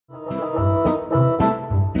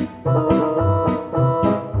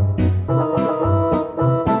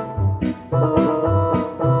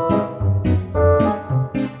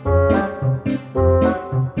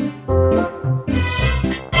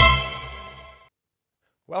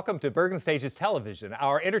Welcome to Bergen Stages Television,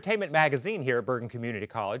 our entertainment magazine here at Bergen Community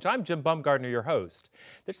College. I'm Jim Bumgardner, your host.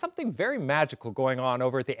 There's something very magical going on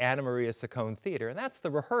over at the Anna Maria Saccone Theater, and that's the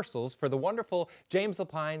rehearsals for the wonderful James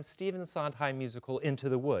Lapine, Stephen Sondheim musical, Into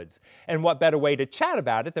the Woods. And what better way to chat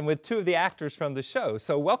about it than with two of the actors from the show.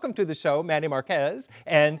 So welcome to the show, Manny Marquez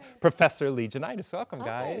and Professor Lee Janitis. Welcome,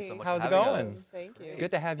 guys. So how's it going? us. Thank you.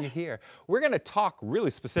 Good to have you here. We're going to talk really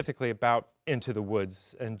specifically about Into the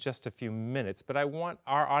Woods in just a few minutes, but I want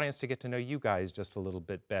our audience to get to know you guys just a little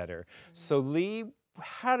bit better. So Lee,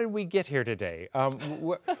 how did we get here today?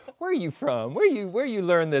 Where are you from? Where you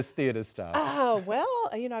learn this theater stuff? Well,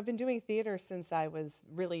 I've been doing theater since I was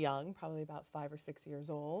really young, probably about 5 or 6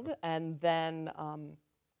 years old, and then,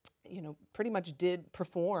 pretty much did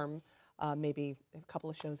perform maybe a couple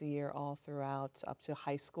of shows a year all throughout up to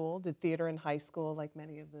high school. Did theater in high school like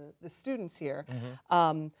many of the students here.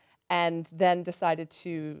 And then decided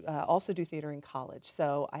to also do theater in college.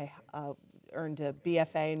 So I earned a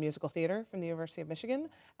BFA in musical theater from the University of Michigan,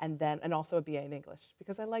 and also a BA in English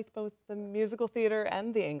because I liked both the musical theater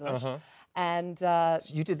and the English. And So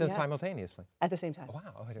you did them simultaneously? At the same time. Oh,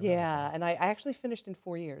 wow. I didn't Yeah, and I actually finished in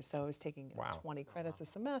 4 years, so I was taking Wow. 20 credits a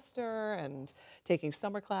semester and taking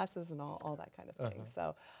summer classes and all that kind of thing.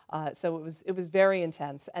 So it was very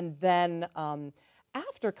intense. And then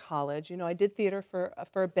after college, I did theater for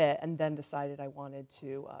a bit, and then decided I wanted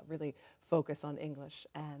to really focus on English,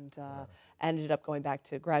 and ended up going back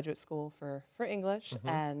to graduate school for English,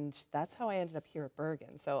 and that's how I ended up here at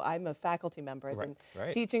Bergen. So I'm a faculty member. I've been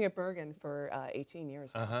teaching at Bergen for 18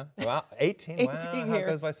 years now. Wow, 18. 18 wow, years. How it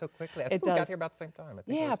goes by so quickly. I think we got does. here about the same time. I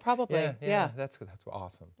think it Yeah, was- probably. Yeah, that's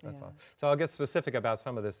awesome. That's Yeah. awesome. So I'll get specific about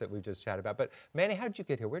some of this that we've just chatted about. But Manny, how did you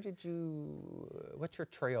get here? What's your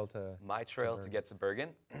trail to? My trail to get to Bergen?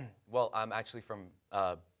 Well, I'm actually from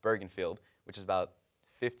Bergenfield, which is about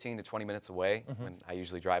 15 to 20 minutes away. When I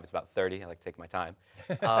usually drive, it's about 30. I like to take my time.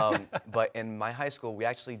 But in my high school, we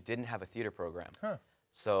actually didn't have a theater program.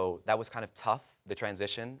 So that was kind of tough, the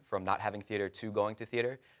transition from not having theater to going to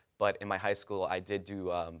theater. But in my high school, I did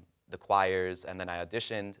do the choirs, and then I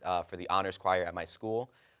auditioned for the honors choir at my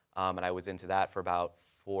school. And I was into that for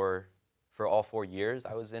all 4 years.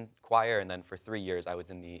 I was in choir, and then for 3 years, I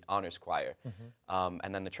was in the honors choir.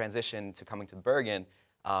 And then the transition to coming to Bergen,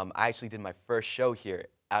 I actually did my first show here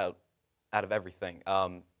out of everything.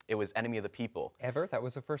 It was Enemy of the People. Ever? That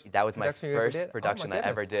was the first That was my production you ever first did? production Oh, my I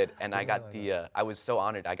ever goodness. did. And I got I was so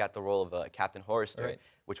honored. I got the role of Captain Horrester,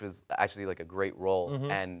 which was actually like a great role.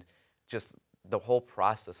 And just the whole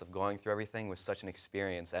process of going through everything was such an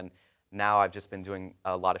experience. And now I've just been doing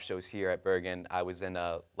a lot of shows here at Bergen. I was in,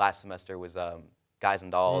 last semester was Guys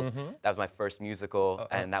and Dolls. That was my first musical,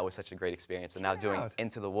 and that was such a great experience. And now doing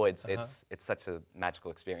Into the Woods, it's such a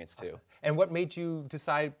magical experience too. And what made you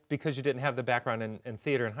decide, because you didn't have the background in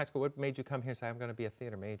theater in high school, what made you come here and say, I'm going to be a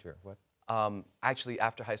theater major? What? Actually,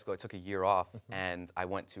 after high school, I took a year off, and I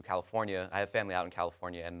went to California. I have family out in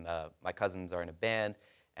California, and my cousins are in a band.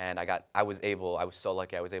 And I was so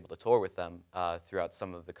lucky I was able to tour with them throughout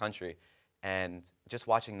some of the country. And just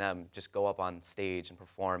watching them just go up on stage and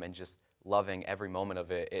perform and just loving every moment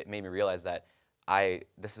of it, it made me realize that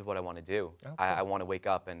this is what I want to do. I want to wake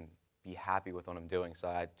up and be happy with what I'm doing. So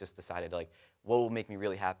I just decided, like, what will make me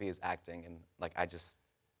really happy is acting. And like, I just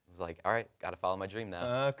was like, all right, got to follow my dream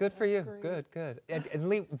now. Good for you. Great. Good. And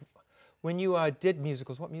Lee, when you did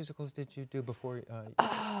musicals, what musicals did you do before?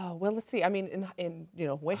 Well, let's see. I mean, in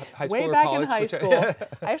way High way school or back college, in high which- school,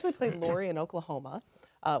 I actually played Lori in Oklahoma,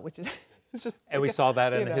 which is it's just. And we saw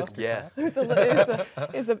that in you know, history class.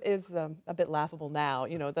 It's a bit laughable now,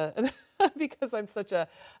 because I'm such an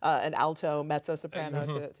alto mezzo soprano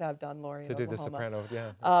to have done Lori in To do Oklahoma. the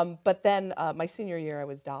soprano, yeah. But then my senior year, I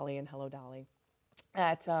was Dolly in Hello Dolly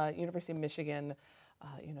at University of Michigan.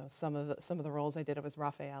 Some of the roles I did, it was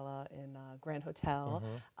Rafaela in Grand Hotel,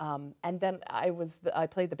 and then I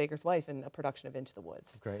played the baker's wife in a production of Into the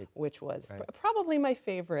Woods, which was probably my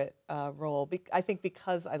favorite role. I think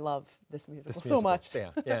because I love this musical so much.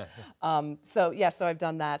 Yeah. So I've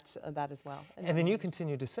done that as well. And then you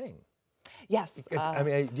continue to sing. Yes. I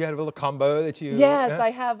mean, you had a little combo that you. Yes, I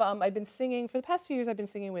have. I've been singing for the past few years. I've been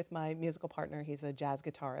singing with my musical partner. He's a jazz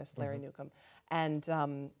guitarist, Larry Newcomb,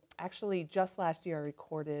 and actually just last year I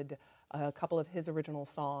recorded a couple of his original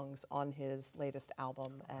songs on his latest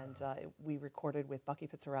album, and we recorded with Bucky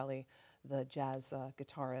Pizzarelli, the jazz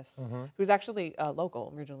guitarist, who's actually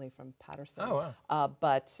local, originally from Patterson. Oh, wow.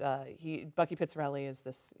 But Bucky Pizzarelli is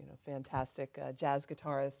this fantastic jazz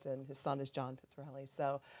guitarist, and his son is John Pizzarelli.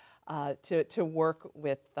 So to work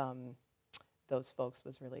with those folks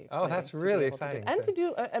was really exciting. Oh, that's to be really able to do. exciting. And So- to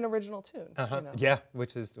do an original tune. Uh-huh. You know. Yeah,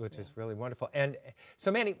 which is really wonderful. And so,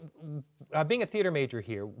 Manny, being a theater major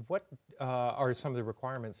here, what are some of the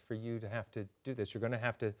requirements for you to have to do this? You're going to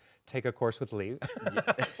have to take a course with Lee.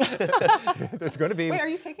 There's going to be. Wait, are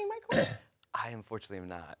you taking my course? I unfortunately am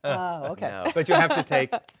not. Oh, okay. No. But you have to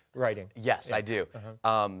take writing. Yes, I do.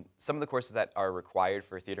 Some of the courses that are required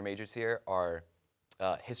for theater majors here are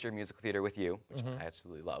history of musical theater with you, which I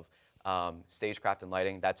absolutely love. Stagecraft and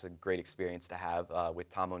lighting, that's a great experience to have with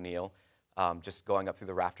Tom O'Neill. Just going up through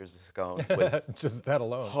the rafters of Scone was, Just that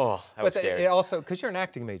alone. oh, that was scary. It also, because you're an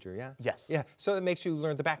acting major, yeah? Yes. Yeah, so it makes you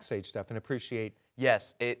learn the backstage stuff and appreciate.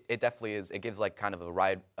 Yes, it definitely is. It gives like kind of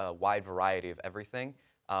a wide variety of everything.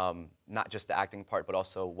 Not just the acting part, but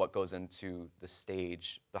also what goes into the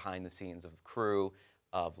stage, behind the scenes of crew,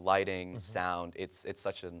 of lighting, sound. It's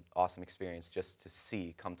such an awesome experience just to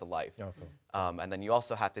see come to life. Okay. And then you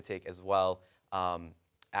also have to take as well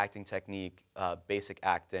acting technique, basic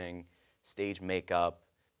acting, stage makeup,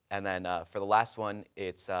 and then for the last one,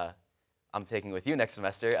 it's I'm taking with you next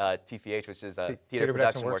semester, TPH, which is a theater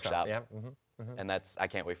production workshop. Yeah. And I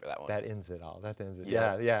can't wait for that one. That ends it all. That ends it.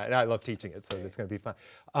 Yeah. Yeah. And I love teaching it, so it's going to be fun.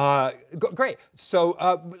 Great.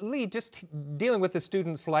 So, Lee, just dealing with the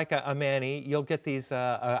students like a Manny, you'll get these,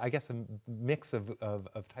 I guess, a mix of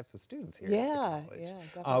types of students here. Yeah, at the college, yeah,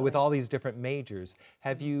 definitely. with all these different majors.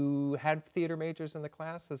 Have you had theater majors in the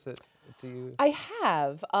class? Do you? I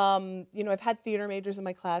have. You know, I've had theater majors in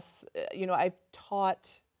my class. You know, I've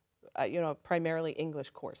taught. You know, primarily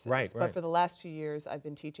English courses. Right, But right. for the last few years, I've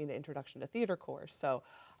been teaching the Introduction to Theater course. So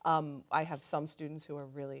I have some students who are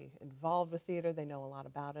really involved with theater. They know a lot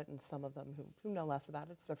about it, and some of them who know less about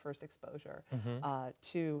it. It's their first exposure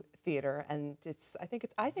to theater, and I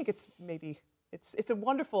think it's maybe it's a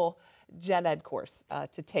wonderful gen ed course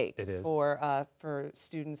to take It is. for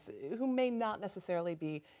students who may not necessarily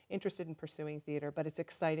be interested in pursuing theater, but it's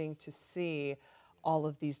exciting to see all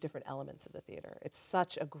of these different elements of the theater. It's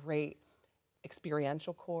such a great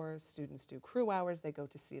experiential course. Students do crew hours. They go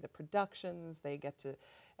to see the productions. They get to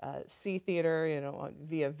see theater, you know,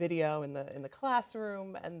 via video in the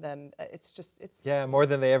classroom, and then it's Yeah, more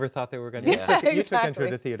than they ever thought they were going to. Yeah. You took intro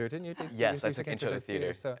Exactly. to theater, didn't you? Yes, You I took intro to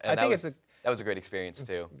theater. So And I think it's a. that was a great experience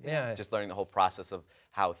too. Yeah. Just learning the whole process of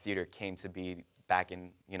how theater came to be back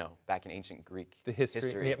in ancient Greek The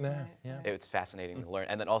history. Yeah. It's fascinating to learn.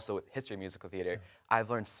 And then also with history of musical theater, I've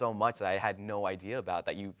learned so much that I had no idea about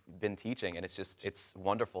that you've been teaching, and it's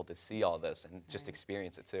wonderful to see all this and just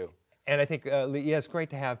experience it too. And I think, yeah, it's great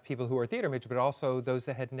to have people who are theater major, but also those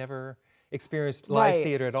that had never experienced live Right.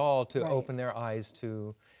 theater at all to Right. open their eyes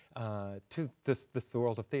to the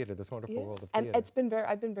world of theater, this wonderful world of and theater.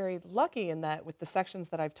 I've been very lucky in that with the sections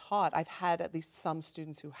that I've taught, I've had at least some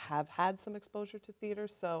students who have had some exposure to theater.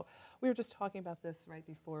 So we were just talking about this right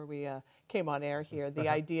before we came on air here, the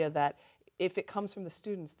idea that if it comes from the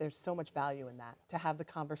students, there's so much value in that, to have the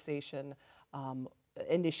conversation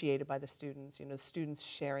initiated by the students, you know, students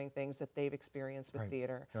sharing things that they've experienced with Right,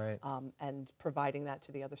 theater, right. And providing that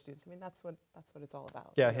to the other students. I mean, that's what it's all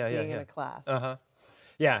about. Yeah, you know, yeah, yeah, being in yeah. a class.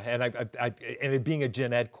 Yeah, and and it being a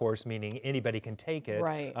gen ed course, meaning anybody can take it,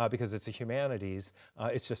 Right. Because it's a humanities.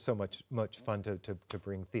 It's just so much fun to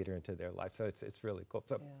bring theater into their life. So it's really cool.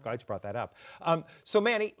 So glad you brought that up. So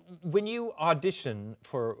Manny, when you audition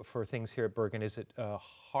for things here at Bergen, is it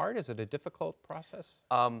hard? Is it a difficult process?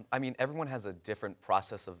 I mean, everyone has a different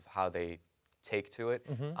process of how they take to it.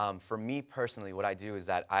 For me personally, what I do is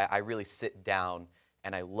that I really sit down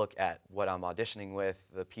and I look at what I'm auditioning with,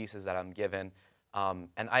 the pieces that I'm given,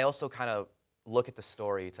 and I also kind of look at the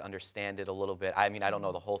story to understand it a little bit. I mean, I don't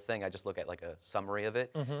know the whole thing. I just look at like a summary of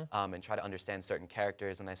it and try to understand certain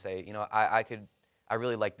characters. And I say, you know, I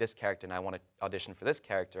really like this character and I want to audition for this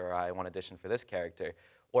character, or I want to audition for this character.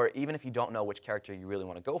 Or even if you don't know which character you really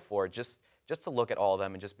want to go for, just to look at all of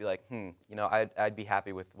them and just be like, you know, I'd be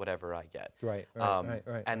happy with whatever I get. Right.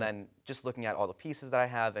 And then just looking at all the pieces that I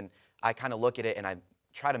have, and I kind of look at it and I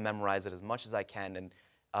try to memorize it as much as I can,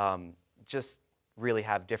 and just really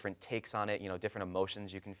have different takes on it, you know, different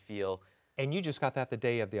emotions you can feel. And you just got that the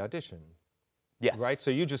day of the audition. Yes. Right?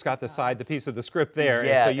 So you just got the piece of the script there,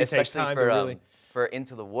 Yeah, and so you take especially time for, to really... for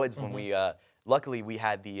Into the Woods, when we, luckily we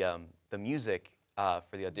had the music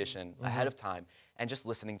for the audition ahead of time, and just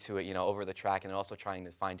listening to it, you know, over the track, and then also trying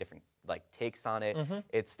to find different like takes on it.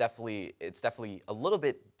 It's definitely a little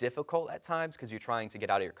bit difficult at times because you're trying to get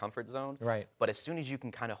out of your comfort zone. Right. But as soon as you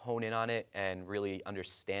can kind of hone in on it and really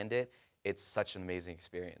understand it, it's such an amazing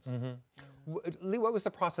experience. Lee, what was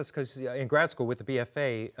the process? Because in grad school with the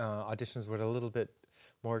BFA, auditions were a little bit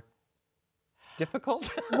more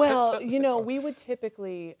difficult. Well, you know, we would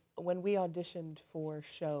typically, when we auditioned for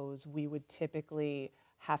shows, we would typically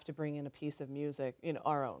have to bring in a piece of music,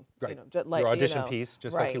 our own. Right. Like, your audition piece,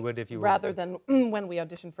 just like you would if you were. Rather than when we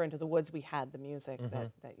auditioned for Into the Woods, we had the music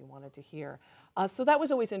that you wanted to hear. So that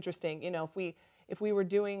was always interesting. If we were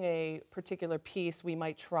doing a particular piece, we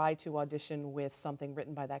might try to audition with something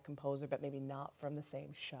written by that composer, but maybe not from the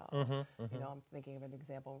same show. I'm thinking of an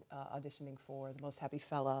example, auditioning for The Most Happy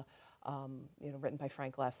Fella, written by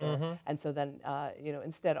Frank Lesser, and so then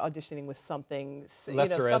instead auditioning with something,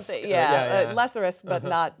 lesser-esque, but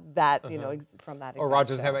not that from that. Or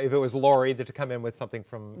Rogers, if it was Laurie, to come in with something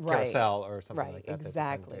from Carousel or something like that.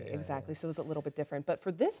 Exactly. So it was a little bit different. But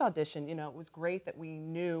for this audition, it was great that we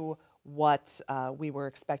knew what we were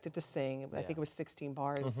expected to sing. I think it was 16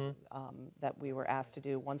 bars that we were asked to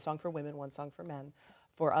do. One song for women, one song for men.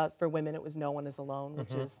 For women, it was No One Is Alone,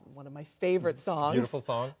 which is one of my favorite songs. Beautiful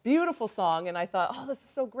song. Beautiful song. And I thought, oh, this is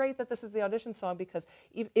so great that this is the audition song, because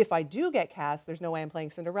if I do get cast, there's no way I'm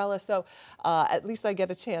playing Cinderella. So at least I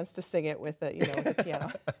get a chance to sing it with the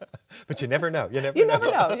piano. But you never know. You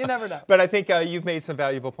never know. But I think you've made some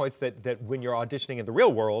valuable points that when you're auditioning in the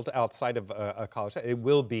real world outside of a college, it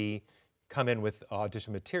will be come in with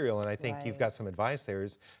audition material. And I think you've got some advice there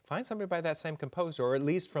is find somebody by that same composer, or at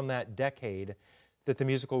least from that decade that the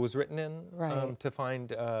musical was written in, to find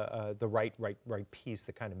the right piece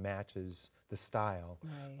that kind of matches the style.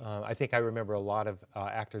 I think I remember a lot of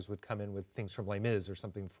actors would come in with things from Les Mis or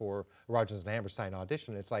something for Rodgers and Hammerstein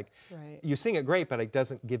audition. It's like, you sing it great, but it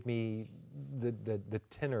doesn't give me the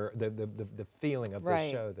tenor, the feeling of the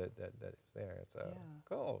show that is there. So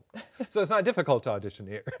cool. So it's not difficult to audition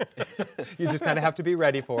here. You just kind of have to be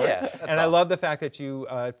ready for it. And I love the fact that you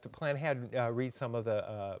plan ahead, read some of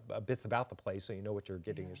the bits about the play, so you know what you're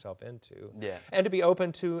getting yourself into. And to be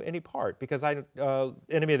open to any part, because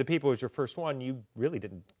Enemy of the People was your first one. You really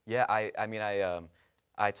didn't. Yeah,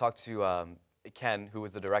 I talked to Ken, who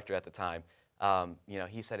was the director at the time.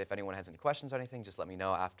 He said if anyone has any questions or anything, just let me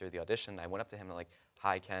know after the audition. I went up to him and like,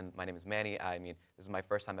 hi Ken, my name is Manny. This is my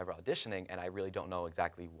first time ever auditioning, and I really don't know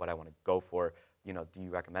exactly what I want to go for. Do you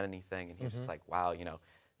recommend anything? And he was just like, wow,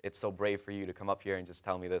 it's so brave for you to come up here and just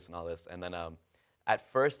tell me this and all this. And then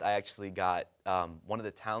at first I actually got one of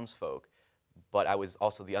the townsfolk, but I was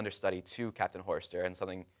also the understudy to Captain Horster, and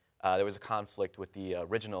something. There was a conflict with the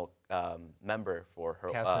original member for her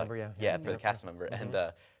cast member, for the cast member, and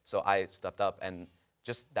so I stepped up, and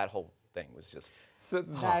just that whole thing was just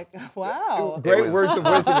wow. Great words of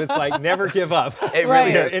wisdom. It's like never give up. It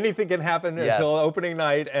really is. Anything can happen until opening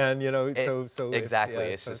night, and exactly.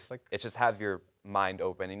 It's just have your mind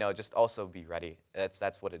open. Just also be ready.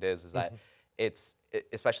 That's what it is. Is that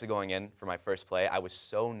especially going in for my first play, I was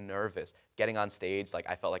so nervous getting on stage. Like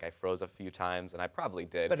I felt like I froze a few times, and I probably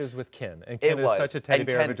did. But it was with Ken, and Ken is such a teddy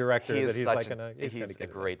bear of a director that he's like he's a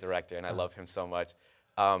great director, and I love him so much.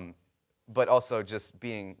 But also just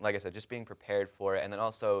being, like I said, just being prepared for it, and then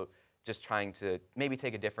also just trying to maybe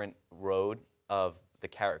take a different road of the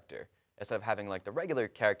character. Instead of having like the regular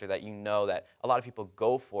character that that a lot of people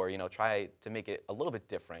go for, try to make it a little bit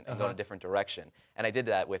different and go in a different direction. And I did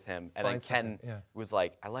that with him, and then Ken was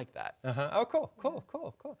like, I like that. Oh, cool. Well,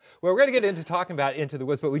 we're going to get into talking about Into the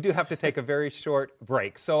Woods, but we do have to take a very short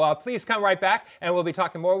break. So please come right back, and we'll be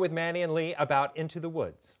talking more with Manny and Lee about Into the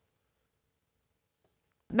Woods.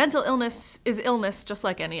 Mental illness is illness just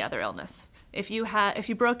like any other illness. If you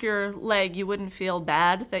broke your leg, you wouldn't feel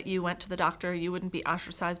bad that you went to the doctor. You wouldn't be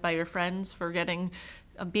ostracized by your friends for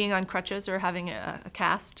being on crutches or having a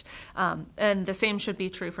cast. And the same should be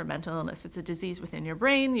true for mental illness. It's a disease within your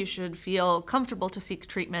brain. You should feel comfortable to seek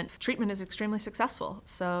treatment. Treatment is extremely successful.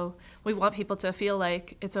 So we want people to feel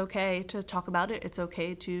like it's okay to talk about it. It's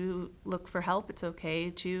okay to look for help. It's okay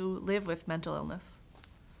to live with mental illness.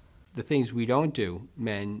 The things we don't do,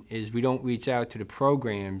 men, is we don't reach out to the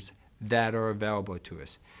programs that are available to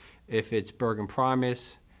us. If it's Bergen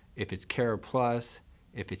Promise, if it's Care Plus,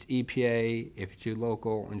 if it's EPA, if it's your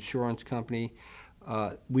local insurance company,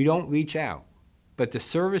 we don't reach out. But the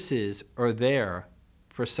services are there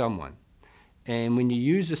for someone. And when you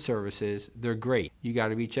use the services, they're great. You got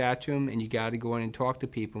to reach out to them, and you got to go in and talk to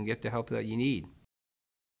people and get the help that you need.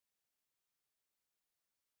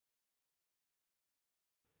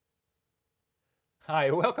 Hi,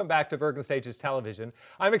 welcome back to Bergen Stages Television.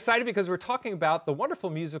 I'm excited because we're talking about the wonderful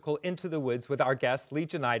musical Into the Woods with our guests Lee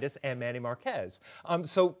Janitis and Manny Marquez.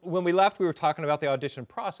 So when we left, we were talking about the audition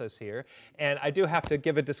process here, and I do have to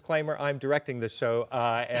give a disclaimer. I'm directing the show,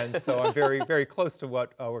 and so I'm very, very close to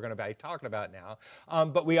what we're going to be talking about now.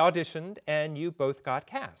 But we auditioned, and you both got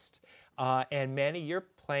cast. And Manny, you're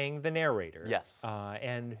playing the narrator. Yes.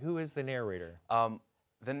 And who is the narrator?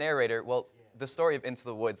 The narrator, well, the story of Into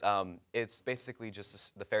the Woods, it's basically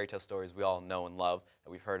just the fairy tale stories we all know and love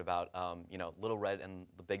that we've heard about. You know, Little Red and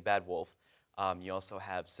the Big Bad Wolf. You also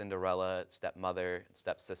have Cinderella, stepmother,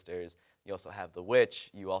 stepsisters. You also have the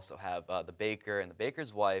witch. You also have the baker and the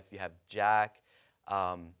baker's wife. You have Jack.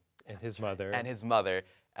 And his mother. And his mother.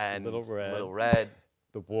 And Little Red. Little Red.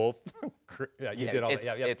 The wolf. Yeah, you did all that.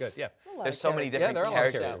 Yeah, good. Yeah. There's so many different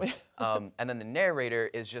characters. And then the narrator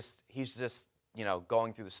is he's just, you know,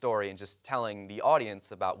 going through the story and just telling the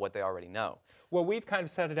audience about what they already know. Well, we've kind of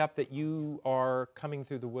set it up that you are coming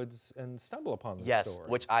through the woods and stumble upon the story. Yes,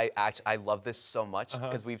 which I love this so much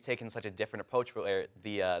because we've taken such a different approach where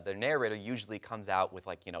the narrator usually comes out with,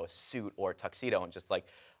 like, you know, a suit or a tuxedo and just like,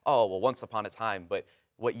 oh, well, once upon a time. But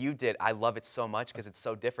what you did, I love it so much because it's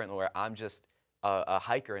so different, where I'm just a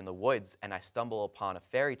hiker in the woods and I stumble upon a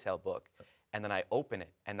fairy tale book. And then I open it,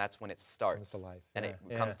 and that's when it starts. Comes to life. And it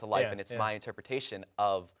comes to life, and it's my interpretation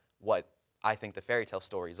of what I think the fairy tale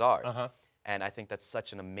stories are. And I think that's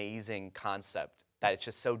such an amazing concept that it's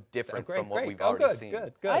just so different from what we've already seen.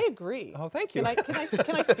 Good. I agree. Oh, thank you. Can I speak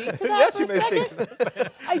to that Yes, for you a may second? speak to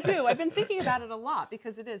that. I do. I've been thinking about it a lot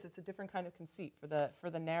because it's a different kind of conceit for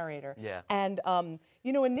the narrator. Yeah. And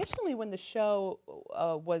you know, initially when the show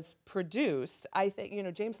was produced, I think, you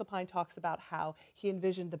know, James Lapine talks about how he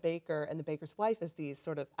envisioned the baker and the baker's wife as these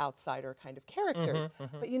sort of outsider kind of characters.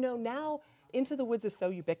 But you know, now Into the Woods is so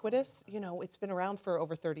ubiquitous. You know, it's been around for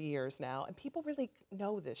over 30 years now, and people really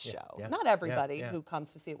know this show. Not everybody who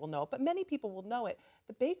comes to see it will know it, but many people will know it.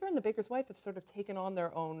 The baker and the baker's wife have sort of taken on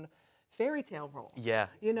their own fairy tale role. Yeah.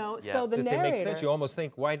 You know, so the narrator. That makes sense. You almost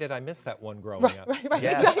think, why did I miss that one growing up? Right.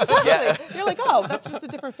 Yeah. Exactly. You're like, oh, that's just a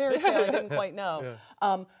different fairy tale I didn't quite know.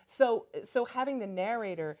 So having the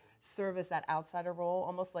narrator serve as that outsider role,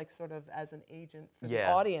 almost like sort of as an agent for the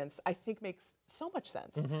audience, I think makes so much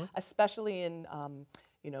sense, especially in,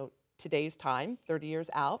 you know, today's time, 30 years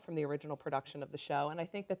out from the original production of the show. And I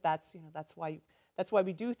think that's, you know, that's why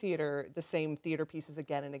we do theater, the same theater pieces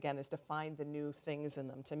again and again, is to find the new things in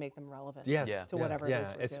them to make them relevant to whatever it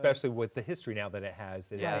is we're especially doing. With the history now that it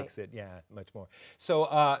has, it makes it much more.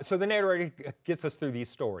 So so the narrator gets us through these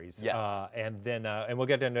stories, and then and we'll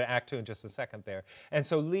get into Act 2 in just a second there. And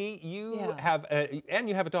so Lee, you have a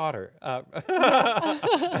daughter,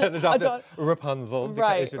 an adopted Rapunzel,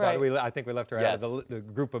 right? I think we left her out of the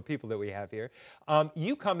group of people that we have here.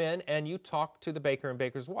 You come in and you talk to the baker and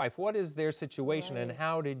baker's wife. What is their situation? And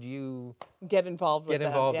how did you get involved with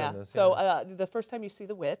them? in this? So the first time you see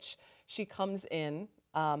the witch, she comes in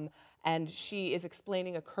and she is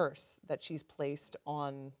explaining a curse that she's placed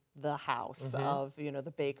on the house of, you know,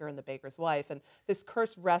 the baker and the baker's wife. And this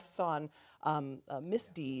curse rests on a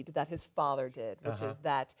misdeed that his father did, which is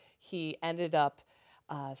that he ended up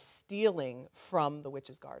stealing from the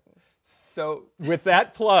witch's garden. So with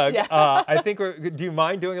that plug, I think do you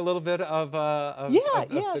mind doing a little bit of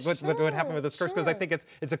what happened with this curse? Because I think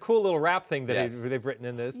it's a cool little rap thing that they've written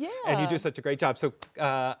in this, and you do such a great job. So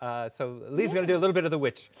so Lee's going to do a little bit of the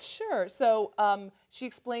witch. Sure. So she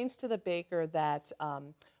explains to the baker that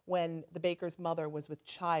when the baker's mother was with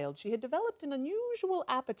child, she had developed an unusual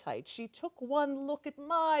appetite. She took one look at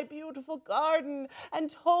my beautiful garden and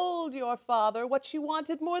told your father what she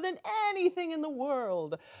wanted more than anything in the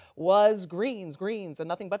world was greens, and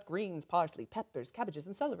nothing but greens, parsley, peppers, cabbages,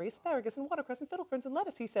 and celery, asparagus, and watercress, and fiddle ferns, and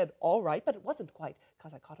lettuce. He said, all right, but it wasn't quite,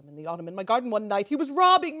 because I caught him in the autumn in my garden one night. He was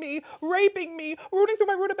robbing me, raping me, rooting through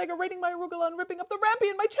my rutabaga, raiding my arugula, and ripping up the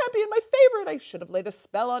rampion, my champion, my favorite. I should have laid a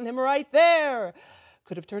spell on him right there.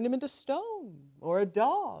 Could have turned him into stone, or a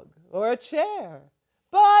dog, or a chair.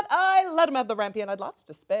 But I let him have the rampion. I'd lots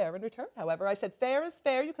to spare. In return, however, I said, fair is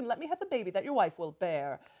fair. You can let me have the baby that your wife will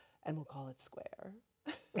bear, and we'll call it square.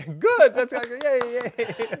 Good. That's good. Yay.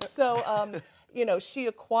 So, you know, she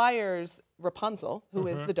acquires Rapunzel, who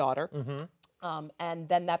is the daughter. And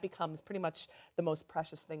then that becomes pretty much the most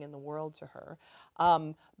precious thing in the world to her.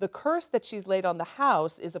 The curse that she's laid on the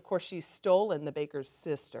house is, of course, she's stolen the baker's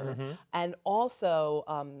sister, and also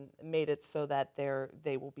made it so that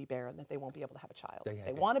they will be barren, that they won't be able to have a child.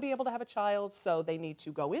 They want to be able to have a child, so they need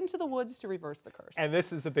to go into the woods to reverse the curse. And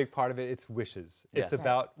this is a big part of it. It's wishes. It's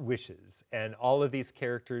about wishes. And all of these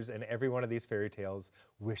characters and every one of these fairy tales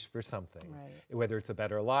wish for something. Whether it's a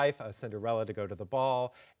better life, a Cinderella to go to the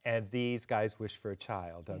ball, and these guys wish for a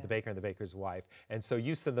child, the baker and the baker's wife. And so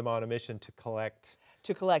you send them on a mission to collect.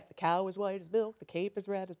 The cow is white as milk, the cape is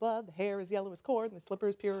red as blood, the hair is yellow as corn, the slipper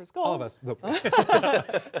is pure as gold. All of us.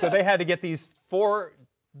 So they had to get these 4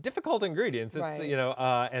 difficult ingredients, you know,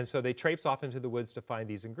 and so they traipse off into the woods to find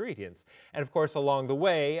these ingredients. And of course, along the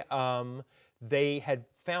way, they had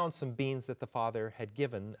found some beans that the father had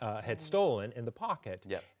given, had stolen in the pocket.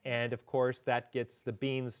 Yep. And of course, that gets the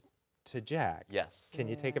beans to Jack. Yes. Can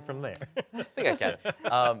you take it from there? I think I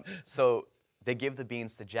can. So they give the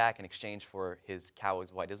beans to Jack in exchange for his cow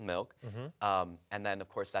as white as milk. And then, of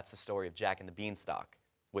course, that's the story of Jack and the Beanstalk,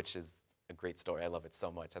 which is a great story. I love it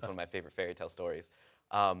so much. That's one of my favorite fairy tale stories.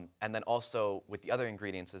 And then also with the other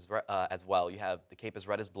ingredients as well, you have the cape as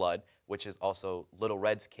red as blood, which is also Little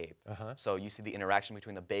Red's cape. So you see the interaction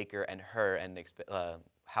between the baker and her and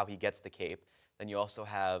how he gets the cape. Then you also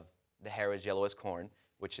have the hair as yellow as corn,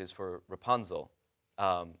 which is for Rapunzel,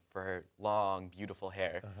 for her long, beautiful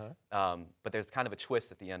hair. But there's kind of a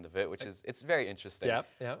twist at the end of it, which is, it's very interesting.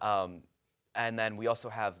 And then we also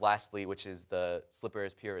have, lastly, which is the slipper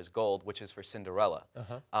as pure as gold, which is for Cinderella.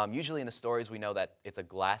 Usually in the stories, we know that it's a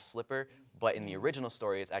glass slipper, but in the original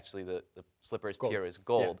story, it's actually the slipper as pure as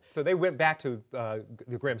gold. So they went back to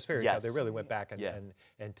the Grimm's fairy tale. They really went back and, Yeah.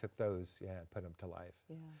 and took those, put them to life.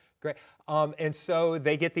 Great. And so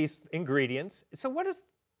they get these ingredients. So what does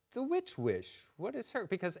the witch wish? What is her?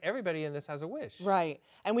 Because everybody in this has a wish. Right.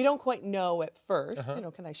 And we don't quite know at first. You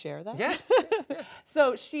know, can I share that? Yes.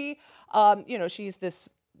 So she, you know, she's this,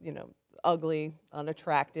 you know, ugly,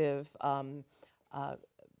 unattractive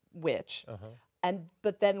witch.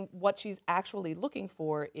 But then what she's actually looking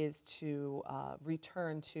for is to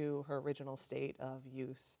return to her original state of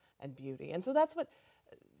youth and beauty. And so that's what,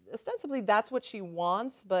 ostensibly, that's what she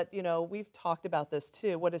wants. But, you know, we've talked about this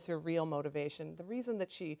too. What is her real motivation? The reason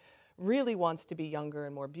that she really wants to be younger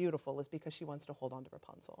and more beautiful is because she wants to hold on to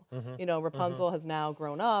Rapunzel. You know, Rapunzel has now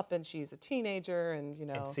grown up and she's a teenager, and you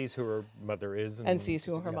know, And sees who her mother is. and sees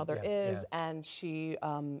who her mother is, and she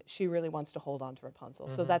really wants to hold on to Rapunzel.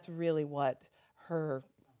 So that's really what her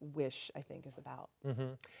wish, I think, is about.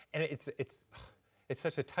 And it's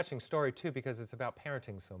such a touching story too, because it's about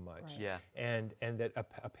parenting so much. And that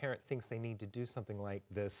a parent thinks they need to do something like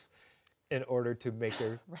this in order to make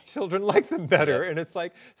their children like them better. And it's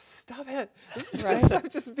like, stop it.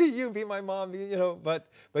 Just be you, be my mom, you know. But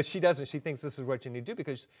she doesn't. She thinks this is what you need to do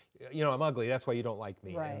because, you know, I'm ugly. That's why you don't like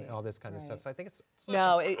me, and all this kind of stuff. So I think it's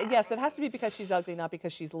yes, it has to be because she's ugly, not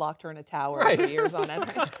because she's locked her in a tower for years on end.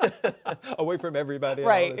 away from everybody.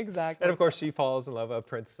 And all this. Exactly. And of course, she falls in love. A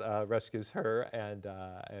prince rescues her, and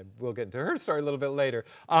we'll get into her story a little bit later.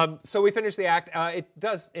 So we finish the act. It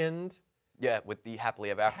does end. Yeah, with the Happily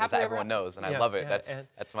Ever After that everyone knows, and I love it.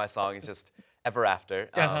 That's my song. It's just Ever After.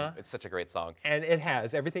 It's such a great song. And it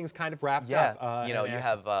has. Everything's kind of wrapped up. You know, you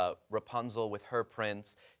have Rapunzel with her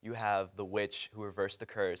prince. You have the witch who reversed the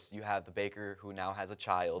curse. You have the baker who now has a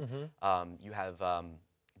child. You have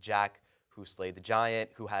Jack who slayed the giant,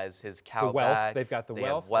 who has his cow the wealth. back. They've got the they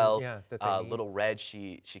wealth. Have wealth. That they need. Little Red,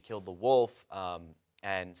 she killed the wolf.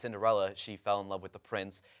 And Cinderella, she fell in love with the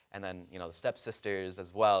prince, and then you know the stepsisters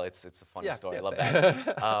as well. It's a funny story. I love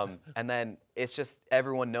that. And then it's just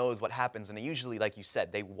everyone knows what happens, and they usually, like you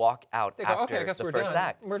said, they walk out They go, after okay, I guess the we're first done.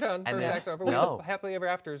 act. We're done. And First act's over. No, Happily Ever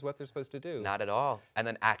After is what they're supposed to do. not at all. And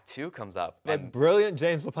then Act 2 comes up. And brilliant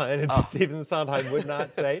James Lapine and Stephen Sondheim would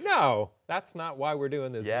not say, no, that's not why we're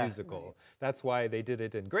doing this musical. That's why they did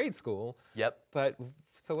it in grade school. But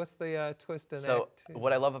so what's the twist in Act 2? So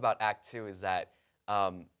what I love about Act 2 is that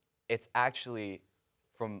it's actually,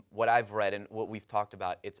 from what I've read and what we've talked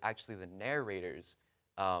about, it's actually the narrator's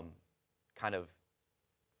kind of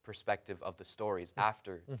perspective of the stories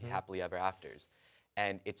after the Happily Ever Afters.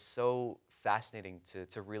 And it's so fascinating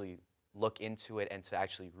to really look into it and to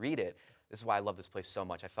actually read it. This is why I love this place so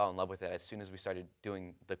much. I fell in love with it as soon as we started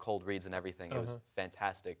doing the cold reads and everything. It was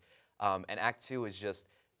fantastic. And Act 2 is just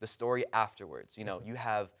the story afterwards. You know, you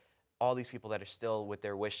have all these people that are still with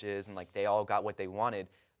their wishes and like they all got what they wanted.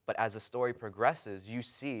 But as the story progresses, you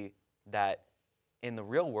see that in the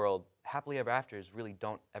real world, happily ever afters really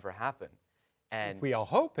don't ever happen. And we all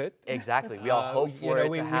hope it. Exactly. We all hope for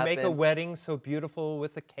it to happen. We make a wedding so beautiful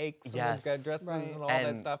with the cakes and the dresses Right. and all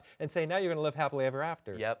that stuff, and say, now you're going to live happily ever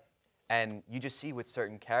after. Yep. And you just see with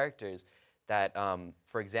certain characters that,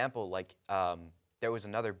 for example, like there was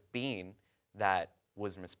another bean that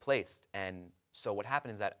was misplaced. And so what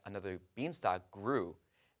happened is that another beanstalk grew,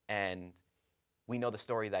 and we know the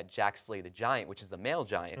story that Jack slayed the giant, which is the male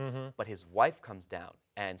giant, but his wife comes down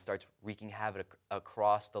and starts wreaking havoc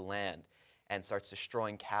across the land and starts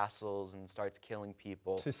destroying castles and starts killing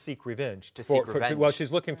people. To seek revenge. Well,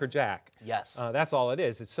 she's looking for Jack. Yes. That's all it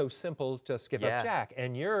is. It's so simple, just give up Jack.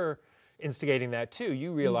 And you're instigating that too.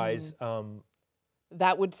 You realize...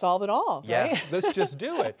 that would solve it all, right? Let's just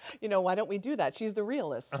do it. You know, why don't we do that? She's the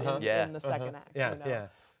realist in the second act. Yeah, you know?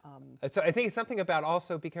 So I think it's something about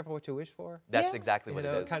also be careful what you wish for. That's Yeah. exactly what You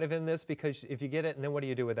it know, is. kind of in this, because if you get it, and then what do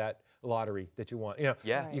you do with that lottery that you want? You know,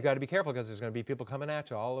 Yeah. Right. you got to be careful because there's going to be people coming at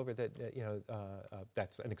you all over that. You know,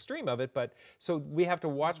 that's an extreme of it. But so we have to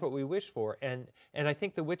watch what we wish for, and I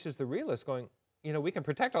think the witch is the realist, going, you know, we can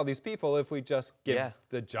protect all these people if we just give Yeah.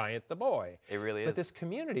 the giant the boy. It really But is. this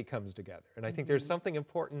community comes together, and I think there's something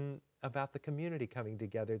important about the community coming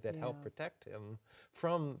together that help Yeah. protect him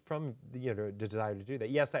from the, you know, the desire to do that.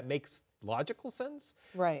 Yes, that makes logical sense,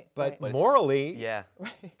 Right. but right. But it's- morally, Yeah.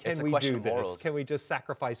 Right. can It's a we question do of this? morals. Can we just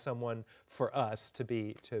sacrifice someone for us to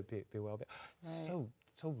be well? So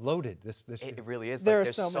loaded. This It really is. There are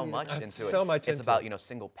There's so so many much different- into it. So much It's into about, it. you know,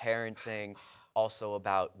 single parenting, also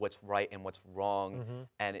about what's right and what's wrong,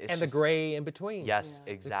 and it's and the just- gray in between. Yes,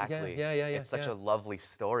 Yeah. exactly. Yeah. It's such yeah. a lovely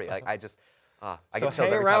story. Like I just, I So get chills hang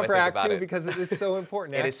every time around I for think Act about 2 it. because it is so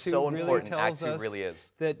important. It Act is 2 so really important. tells Act 2 us really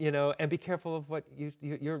is. that, you know, and be careful of what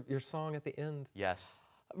your song at the end. Yes.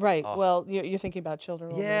 Right. Oh. Well, you're thinking about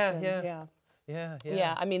children. will Yeah, listen. yeah. Yeah. Yeah.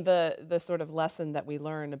 Yeah, I mean the sort of lesson that we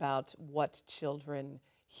learn about what children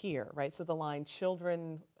hear, right? So the line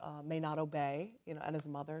 "children may not obey," you know, and as a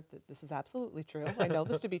mother, this is absolutely true. I know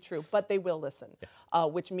this to be true, but they will listen,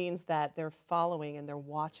 which means that they're following and they're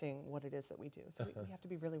watching what it is that we do. So we have to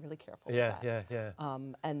be really, really careful. Yeah, with that. yeah.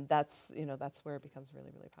 And that's that's where it becomes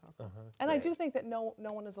really, really powerful. And I do think that no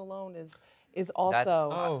one is alone is also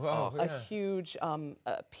Oh, a yeah. huge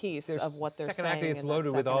piece There's of what they're second saying. act is in that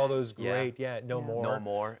loaded with second all act. those Yeah. great, no Yeah. more. No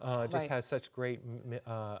more. Just Right. has such great,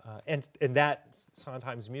 and that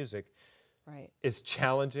Sondheim's music Right. is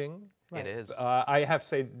challenging. Right. It is. I have to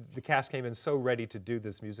say, the cast came in so ready to do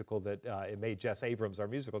this musical that it made Jess Abrams, our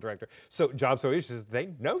musical director, job so easy. She says, they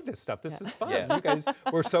know this stuff. This is fun. Yeah. You guys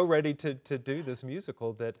were so ready to do this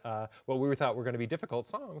musical that what we thought were going to be difficult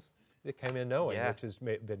songs, they came in knowing, Yeah. which has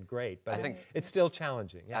been great. But I think- it's still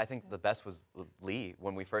challenging. Yeah. I think the best was Lee.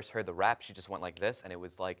 When we first heard the rap, she just went like this, and it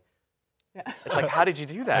was like, it's like, how did you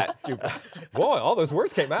do that? Boy, all those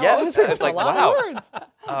words came out. Yeah, it's like, a lot wow. of words.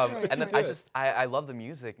 And then you do it. I love the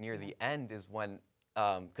music near the end is when,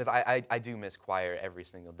 because I do miss choir every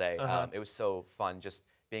single day. It was so fun just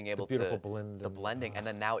being able beautiful to, blend the and- blending, and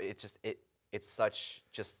then now it's such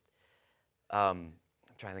just, I'm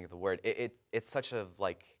trying to think of the word. It's such a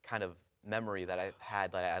like kind of memory that I've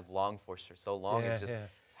had that I've longed for so long. Yeah, It's just yeah.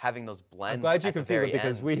 having those blends. I'm glad you at can the feel it very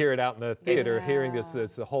because end. we hear it out in the theater, hearing Yeah.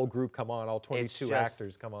 the whole group come on, all It's 22 just-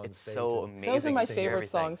 actors come on It's stage. so and- amazing. Those are my to hear favorite everything.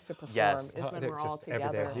 songs to perform. Yes. Is Oh, when they're we're all just every day.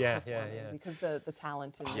 together. Yeah, performing, yeah. Because the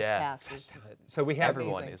talent in this Yeah. cast is So we have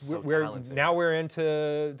Everyone is so we're talented. now we're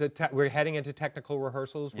into we're heading into technical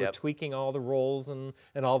rehearsals. We're Yep. tweaking all the roles and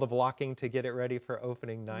all the blocking to get it ready for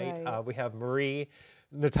opening night. Right. We have Marie,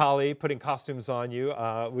 Natalie putting costumes on you.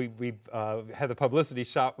 We had the publicity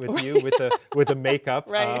shot with you with the makeup,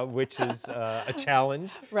 Right. which is a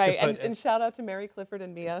challenge. to right. put- And shout out to Mary Clifford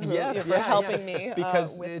and Mia who, Yes, for yeah, helping yeah. me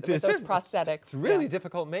Because with it's those a- prosthetics. It's really Yeah.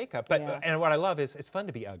 difficult makeup, but Yeah. and what I love is it's fun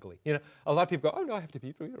to be ugly. You know, a lot of people go, "Oh no, I have to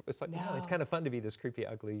be beautiful." It's like, no, it's No. kind of fun to be this creepy,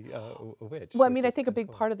 ugly witch. Well, I which mean, I is think a kinda big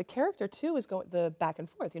fun. part of the character too is going the back and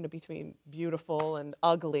forth, between beautiful and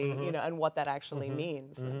ugly, Mm-hmm. and what that actually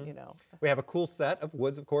means, and, We have a cool set of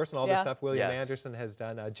woods, of course, and all the Yeah. stuff William Yes. Anderson has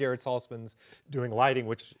done. Jared Saltzman's doing lighting,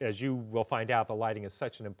 which, as you will find out, the lighting is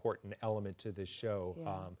such an important element to this show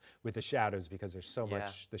Yeah. with the shadows, because there's so Yeah.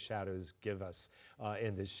 much the shadows give us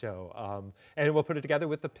in this show. And we'll put it together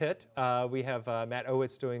with the pit. We have Matt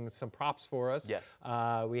Owitz doing some props for us. Yes.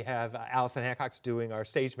 We have Allison Hancock's doing our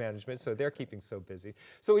stage management, so they're keeping so busy.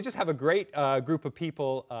 So we just have a great group of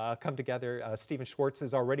people come together. Stephen Schwartz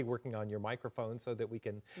is already working on your microphone so that we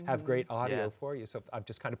can have great audio Yeah. for you. So I've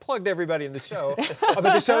just kind of plugged everybody in the show. But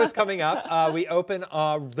the show is coming up. We open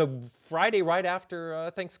the Friday right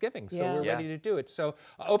after Thanksgiving, so Yeah. we're Yeah. ready to do it. So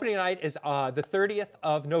opening night is the 30th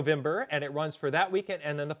of November, and it runs for that weekend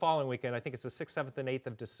and then the following weekend. I think it's the 6th, 7th, and 8th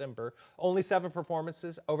of December. Only 7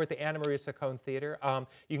 performances over at the Anna Maria Saccone Theater.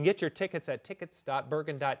 You can get your tickets at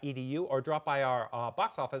tickets.bergen.edu or drop by our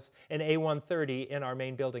box office in A130 in our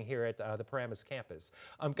main building here at the Paramus campus.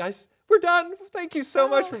 Guys, we're done. Thank you so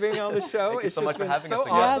much for being on the show. Thank you It's so just much for been having so us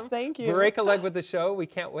again. awesome. Yes, thank you. Break a leg with the show. We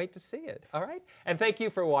can't wait to see it. All right? And thank you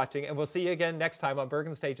for watching, and we'll see you again next time on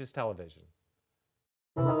Bergen Stages Television.